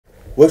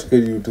What's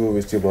good, YouTube?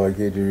 It's your boy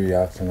KG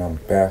Reaction. I'm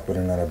back with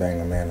another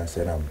banger, man. I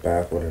said I'm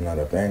back with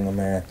another banger,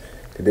 man.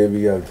 Today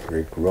we have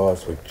Rick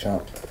Ross with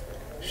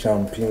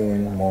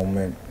Champagne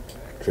Moment.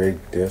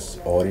 Drake this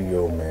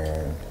audio,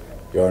 man.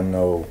 Y'all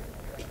know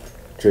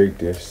Drake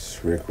this,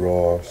 Rick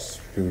Ross,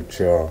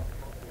 Future,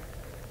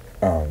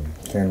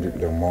 Kendrick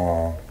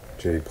Lamar,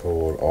 J.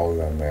 Cole, all of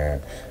them,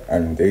 man.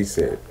 And they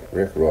said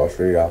Rick Ross,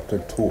 right after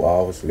 2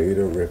 hours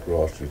later, Rick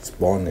Ross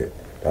responded.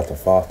 That's the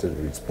fastest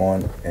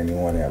response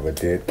anyone ever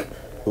did.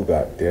 Who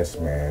got this,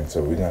 man?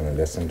 So we're gonna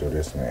listen to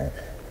this, man.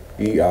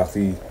 He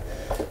actually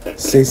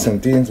say some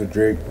things with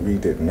Drake we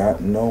did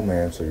not know,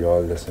 man. So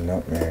y'all listen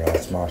up, man. Y'all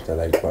smash that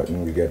like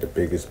button. We got the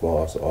biggest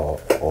boss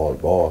of all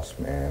boss,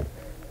 man,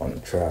 on the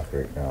track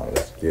right now.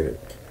 Let's get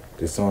it.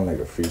 This song like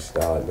a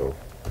freestyle though.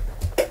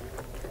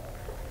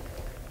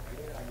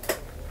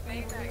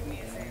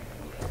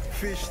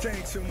 Fish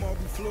tanks and marble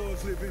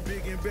floors, living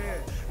big and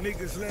bad.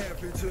 Niggas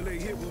laugh until they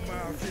hit with my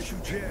official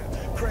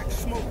jab. Crack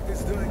smoke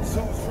is the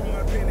exhaust from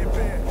my pen and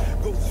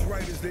pad. Ghost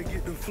writers, they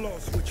get the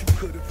floss, what you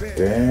could have had.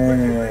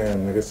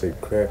 Damn, niggas say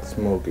crack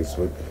smoke is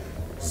what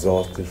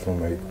exhausted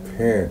from a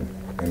pen.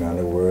 In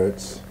other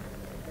words,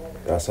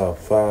 that's how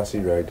fast he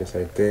write this,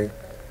 I think.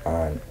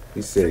 And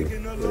he said,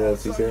 what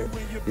else he said?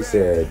 He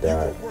said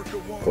that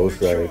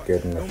Ghostwriter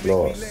getting the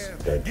floss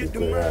that you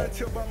could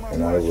have.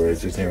 In other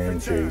words, he's saying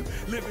to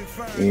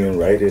Ian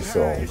write his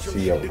song,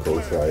 see how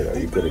Ghostwriter,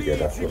 you could have get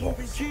that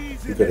floss.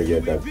 You could have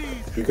get that,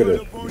 you could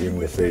have given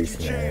the face,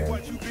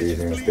 man. He's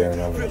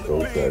standing up in the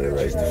Ghostwriter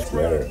writing his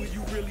letter.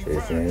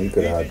 He's saying he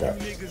could have had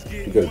that,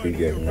 he could have been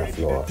getting that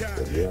floss.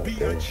 But yeah,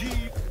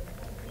 okay.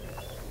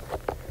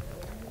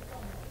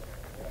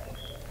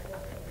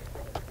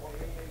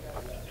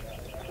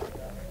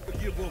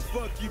 Give a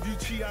fuck if you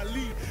cheat, I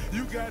lead.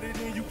 You got it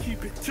and you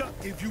keep it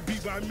tucked if you be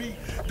by me.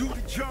 Do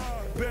the job,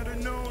 better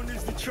known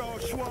as the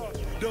Charles Schwab.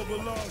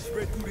 Double R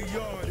spread through the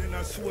yard, and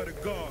I swear to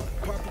God.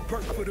 Pop a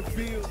perk for the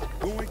field,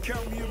 go and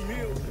count me a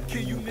meal.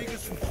 Kill you niggas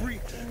for free,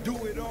 do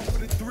it all for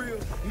the thrill.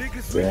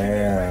 Niggas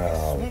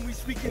Damn. when we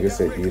speak Niggas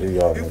say either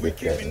y'all niggas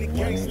getting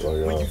money or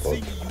y'all about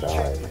to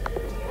die.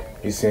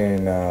 He's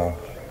saying,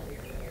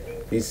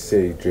 he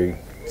say Drake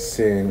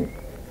saying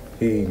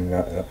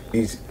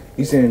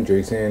he's saying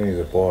Drake saying he's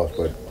a boss,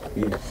 but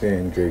he's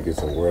saying Drake is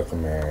a worker,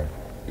 man.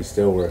 He's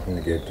still working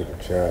to get to the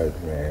charge,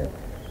 man.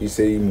 He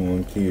say he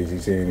moving keys,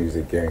 he's saying he's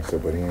a gangster,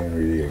 but he ain't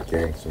really a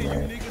gangster,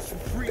 man.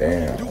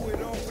 Damn.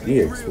 He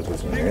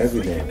explicit on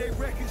everything.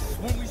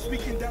 When we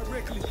speaking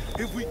directly,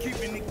 if we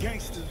keeping it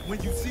gangsters,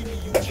 when you see me,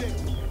 you check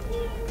me.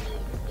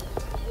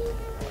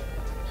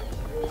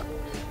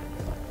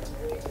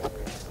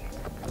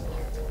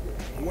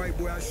 White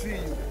boy, I see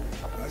you.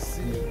 I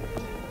see you.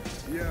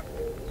 Yeah.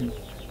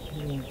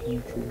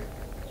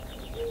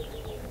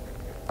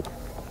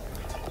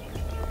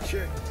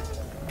 Check.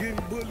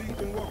 Getting bullied,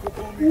 don't walk up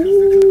on me because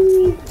the clip is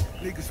full.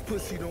 Niggas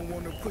pussy don't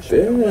want to push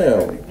Damn.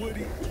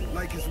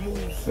 like his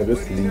moves.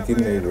 Niggas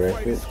leaking their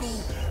records.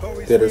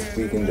 Instead of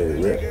speaking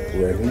direct,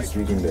 where he's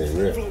speaking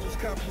direct.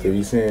 So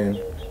he's saying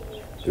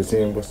the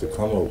same was to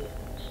come out.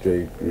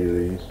 Drake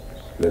really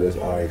let us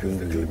argue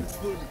the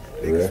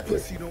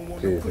record.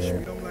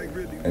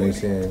 And he's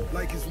saying,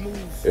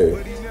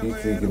 if he's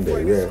speaking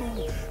direct,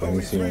 when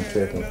you see him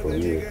checking for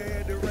real,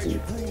 because he, you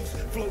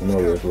know,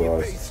 Rick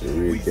Ross is a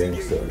real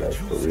gangster, like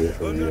for real,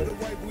 for real.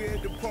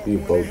 He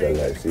both that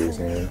life, see what I'm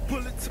saying?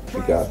 He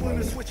got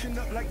money.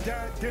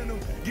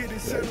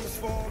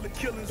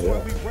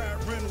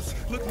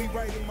 Look me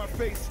right in my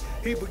face.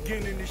 He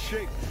beginning to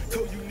shake.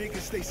 Told you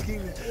niggas stay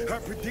scheming. I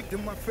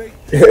predicted my fate.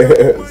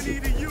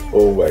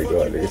 Oh my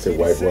god, nigga said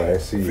white boy, I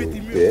see you.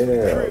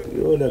 Damn,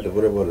 you don't have to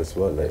put him on the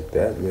spot like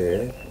that,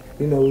 man.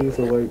 You know he's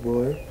a white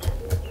boy.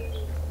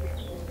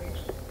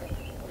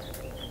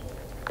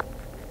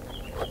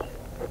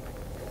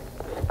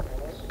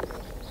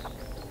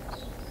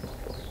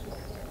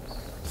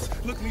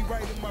 Look me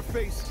right in my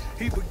face.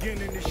 He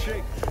beginning to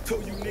shake.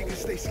 Told you niggas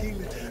stay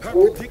scheming. I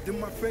predicted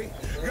my fate.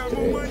 Got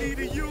more money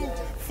than you.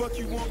 Fuck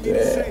you want me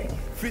to say.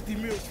 50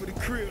 mils for the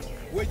crib.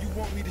 Where you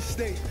want me to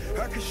stay?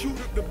 I can shoot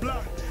up the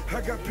block.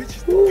 I got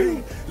pictures to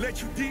paint.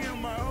 Let you DM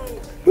my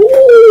old.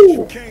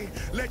 You can't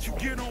let you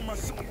get on my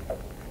side.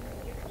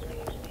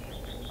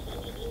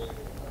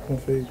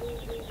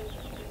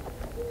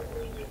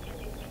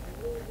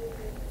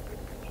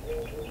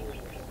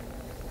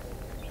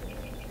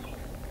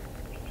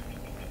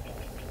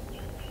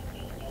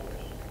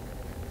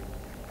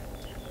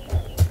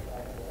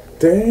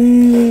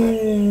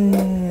 Damn!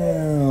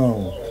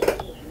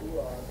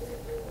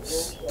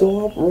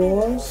 Stop,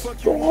 Ross.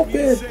 Stop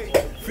it.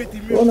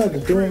 You don't have to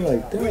do it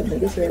like that.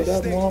 Nigga say I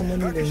got more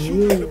money than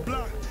you.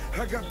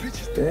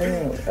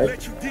 Damn. I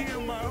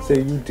say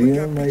you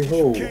DM my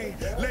hoe.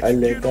 I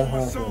let that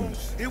happen.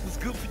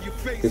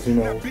 Because you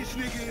know,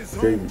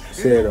 Drake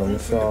said on the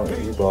song that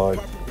he bought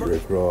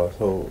Rick Ross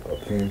hoe a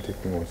plane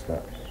ticket and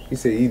whatnot. He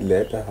said he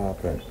let that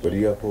happen, but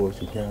he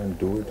opposed you can't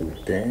do it,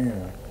 dude.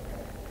 Damn.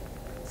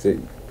 Say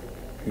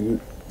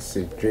you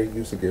say Drake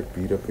used to get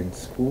beat up in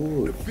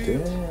school.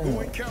 Damn.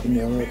 He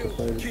never had to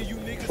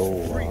fight. Oh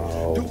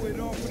wow.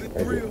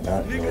 I did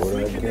not know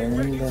that game.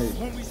 Like,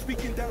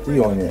 he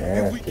on your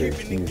ass, Jake.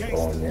 He's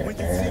on your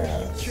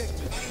ass.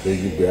 So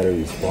you better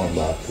respond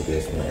back to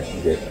this, man.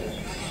 You get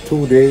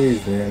 2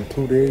 days, man.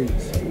 2 days.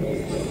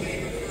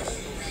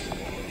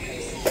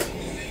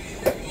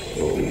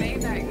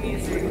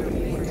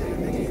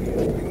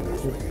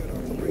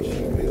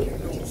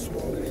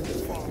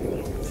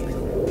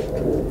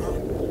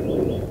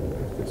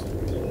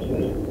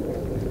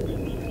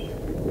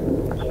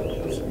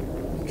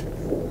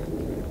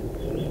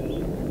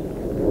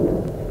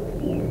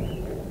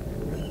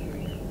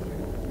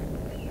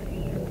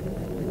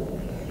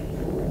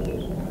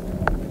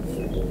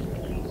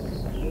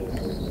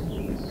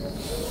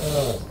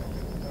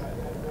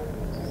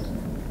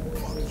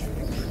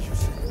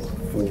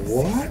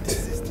 What?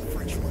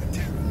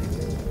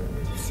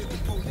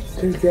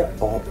 They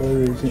got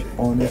operation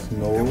on his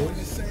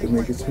nose to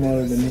make it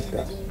smaller than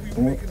that.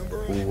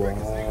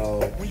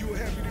 Wow.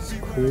 It's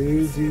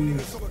crazy.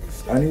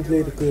 And he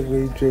played the clip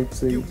where Drake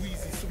said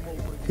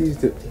he's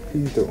the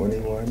only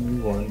one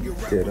you want to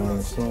get on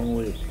a song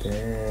with.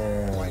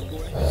 Damn.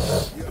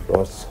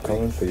 Ross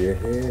coming for your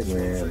head,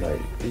 man.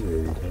 Like, he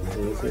really done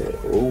his head.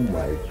 Oh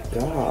my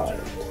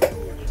god.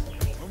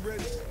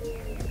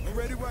 I'm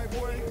ready, white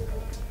boy.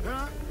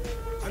 Huh?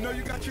 I know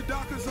you got your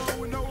Dockers on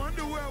with no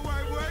underwear,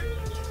 white boy.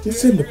 You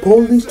send the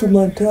police to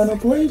Montana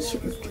Place?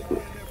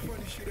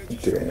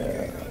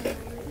 Damn.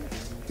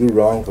 You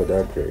wrong for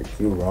that, Drake.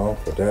 You wrong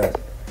for that.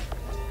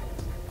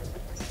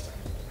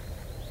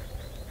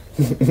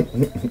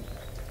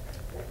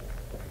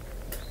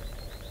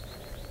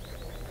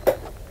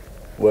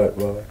 What,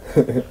 boy?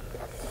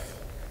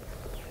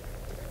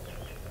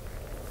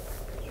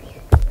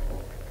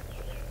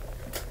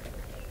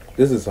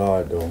 This is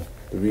hard, though.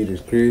 The read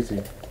is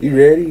crazy. You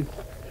ready?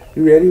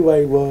 You ready,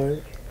 white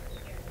boy?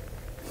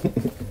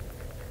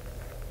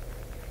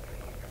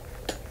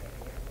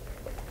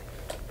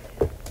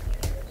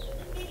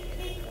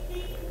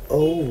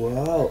 Oh,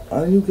 wow.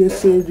 And you get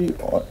surgery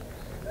on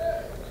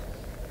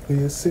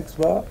your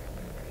 6-pack?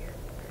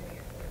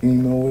 You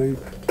know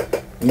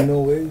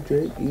where,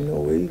 Drake? You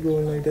know where you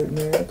going like that,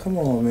 man? Come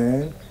on,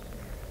 man.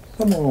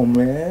 Come on,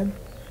 man.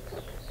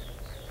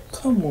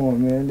 Come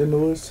on, man. The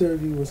nose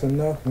surgery was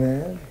enough,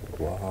 man.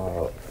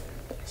 Wow.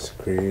 It's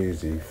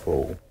crazy,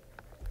 fool.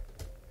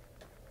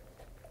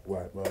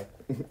 What, bro?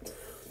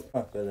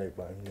 I feel like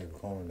about you need to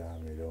calm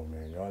down me, though,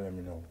 man. Y'all let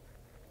me know.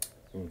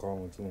 You can call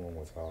me too one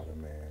more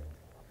time, man.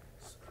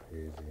 It's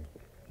crazy.